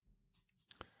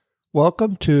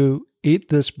Welcome to Eat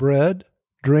This Bread,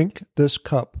 Drink This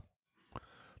Cup.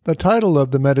 The title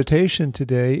of the meditation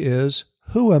today is,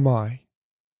 Who Am I?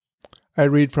 I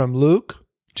read from Luke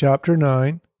chapter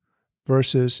 9,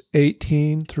 verses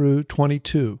 18 through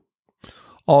 22.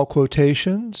 All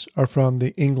quotations are from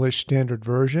the English Standard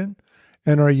Version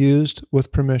and are used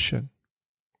with permission.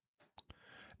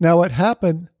 Now it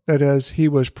happened that as he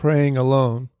was praying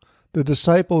alone, the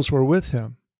disciples were with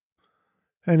him,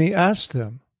 and he asked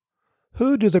them,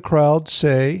 "Who do the crowd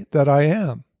say that I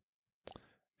am?"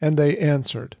 And they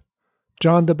answered,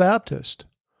 "John the Baptist,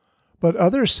 but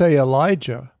others say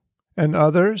Elijah, and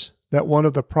others that one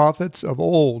of the prophets of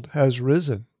old has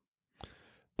risen."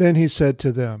 Then he said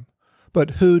to them,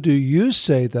 "But who do you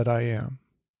say that I am?"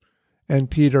 And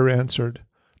Peter answered,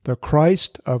 "The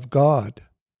Christ of God."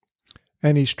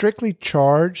 And he strictly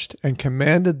charged and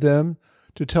commanded them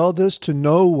to tell this to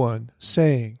no one,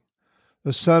 saying,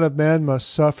 "The Son of Man must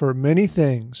suffer many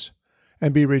things,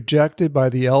 and be rejected by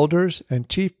the elders and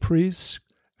chief priests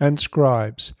and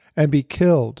scribes, and be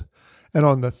killed, and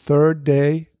on the third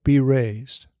day be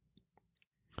raised."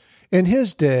 In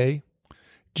his day,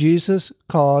 Jesus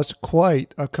caused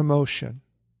quite a commotion.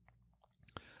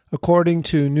 According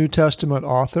to New Testament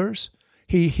authors,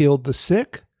 he healed the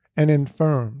sick and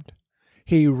infirmed.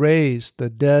 He raised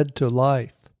the dead to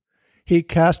life. He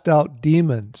cast out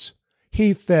demons.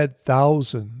 He fed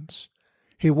thousands.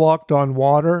 He walked on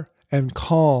water and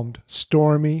calmed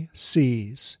stormy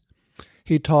seas.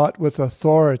 He taught with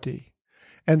authority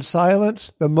and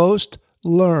silenced the most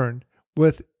learned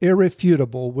with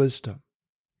irrefutable wisdom.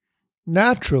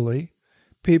 Naturally,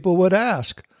 people would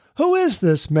ask, "Who is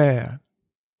this man?"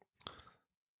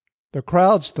 The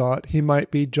crowds thought he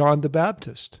might be John the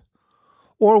Baptist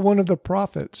or one of the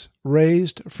prophets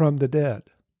raised from the dead.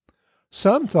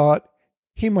 Some thought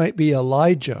he might be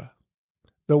Elijah,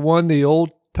 the one the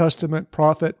Old Testament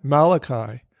prophet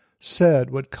Malachi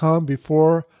said would come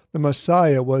before the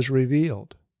Messiah was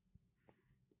revealed.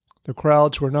 The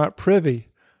crowds were not privy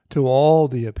to all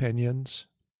the opinions.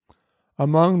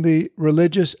 Among the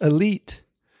religious elite,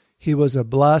 he was a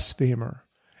blasphemer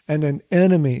and an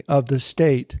enemy of the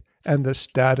state and the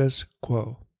status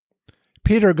quo.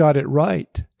 Peter got it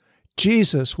right.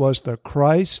 Jesus was the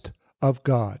Christ of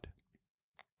God.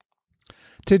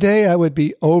 Today I would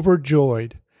be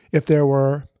overjoyed if there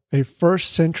were a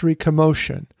first-century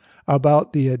commotion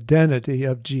about the identity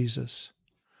of Jesus.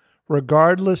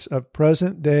 Regardless of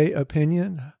present-day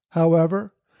opinion,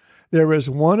 however, there is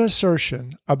one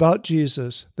assertion about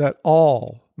Jesus that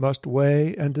all must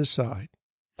weigh and decide.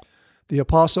 The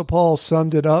Apostle Paul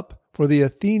summed it up for the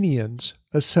Athenians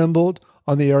assembled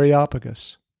on the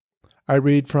Areopagus. I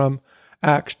read from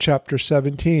Acts chapter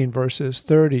 17, verses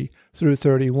 30 through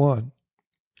 31.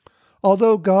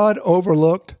 Although God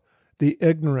overlooked the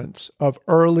ignorance of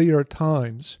earlier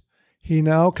times, he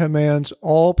now commands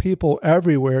all people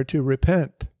everywhere to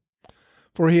repent.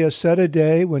 For he has set a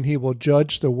day when he will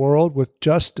judge the world with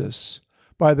justice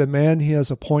by the man he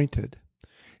has appointed.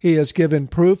 He has given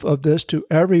proof of this to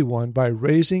everyone by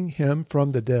raising him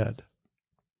from the dead.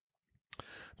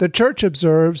 The church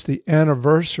observes the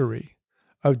anniversary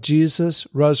of Jesus'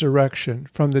 resurrection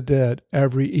from the dead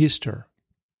every Easter.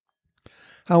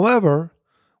 However,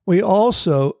 we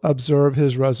also observe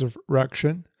his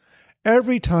resurrection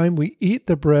every time we eat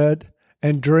the bread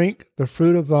and drink the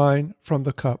fruit of vine from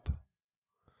the cup.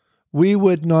 We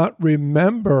would not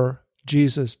remember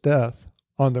Jesus' death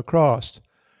on the cross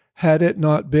had it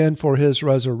not been for his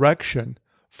resurrection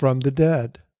from the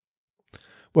dead.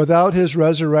 Without his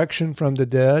resurrection from the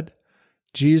dead,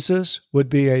 Jesus would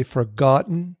be a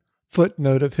forgotten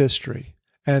footnote of history,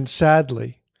 and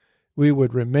sadly, we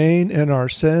would remain in our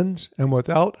sins and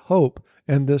without hope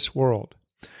in this world.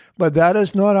 But that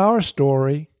is not our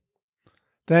story.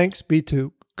 Thanks be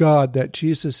to God that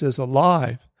Jesus is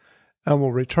alive and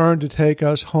will return to take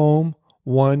us home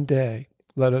one day.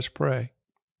 Let us pray.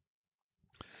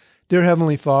 Dear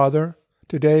Heavenly Father,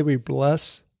 today we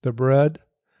bless the bread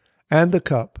and the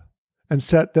cup and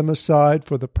set them aside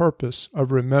for the purpose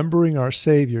of remembering our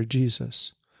Savior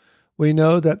Jesus. We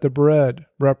know that the bread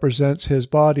represents his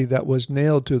body that was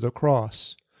nailed to the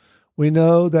cross. We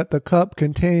know that the cup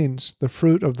contains the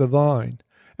fruit of the vine,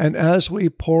 and as we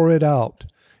pour it out,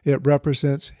 it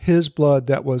represents his blood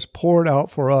that was poured out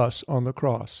for us on the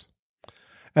cross.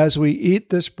 As we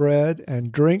eat this bread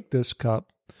and drink this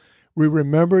cup, we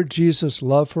remember Jesus'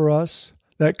 love for us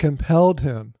that compelled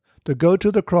him to go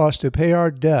to the cross to pay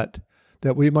our debt,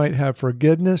 that we might have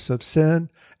forgiveness of sin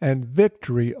and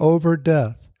victory over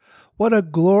death. What a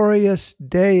glorious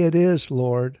day it is,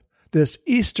 Lord, this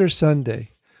Easter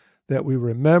Sunday, that we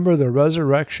remember the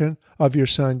resurrection of your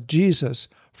Son Jesus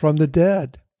from the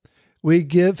dead. We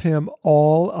give him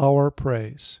all our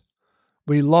praise.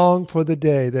 We long for the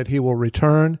day that he will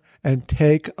return and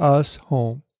take us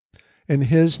home. In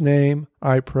his name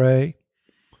I pray.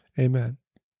 Amen.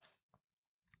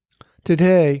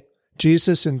 Today,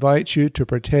 Jesus invites you to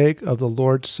partake of the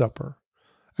Lord's Supper.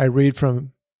 I read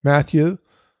from Matthew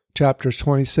chapters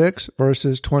 26,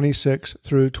 verses 26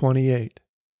 through 28.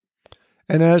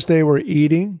 And as they were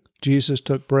eating, Jesus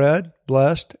took bread,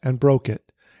 blessed, and broke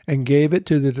it, and gave it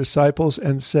to the disciples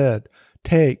and said,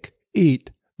 "Take,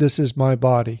 eat, this is my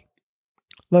body."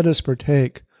 Let us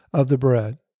partake of the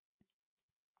bread.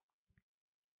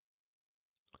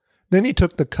 Then he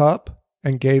took the cup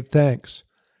and gave thanks,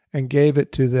 and gave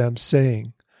it to them,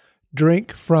 saying,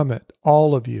 "Drink from it,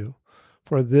 all of you,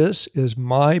 for this is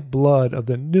my blood of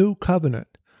the new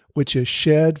covenant, which is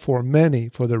shed for many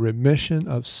for the remission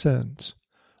of sins.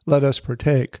 Let us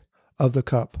partake of the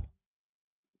cup."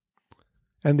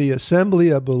 And the assembly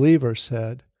of believers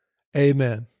said,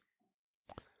 Amen.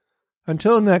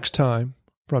 Until next time,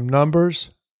 from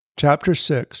Numbers chapter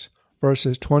 6,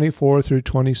 verses 24 through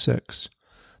 26,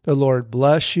 the Lord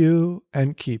bless you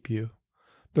and keep you.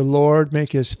 The Lord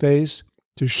make his face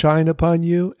to shine upon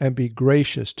you and be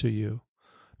gracious to you.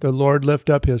 The Lord lift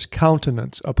up his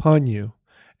countenance upon you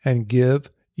and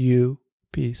give you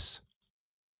peace.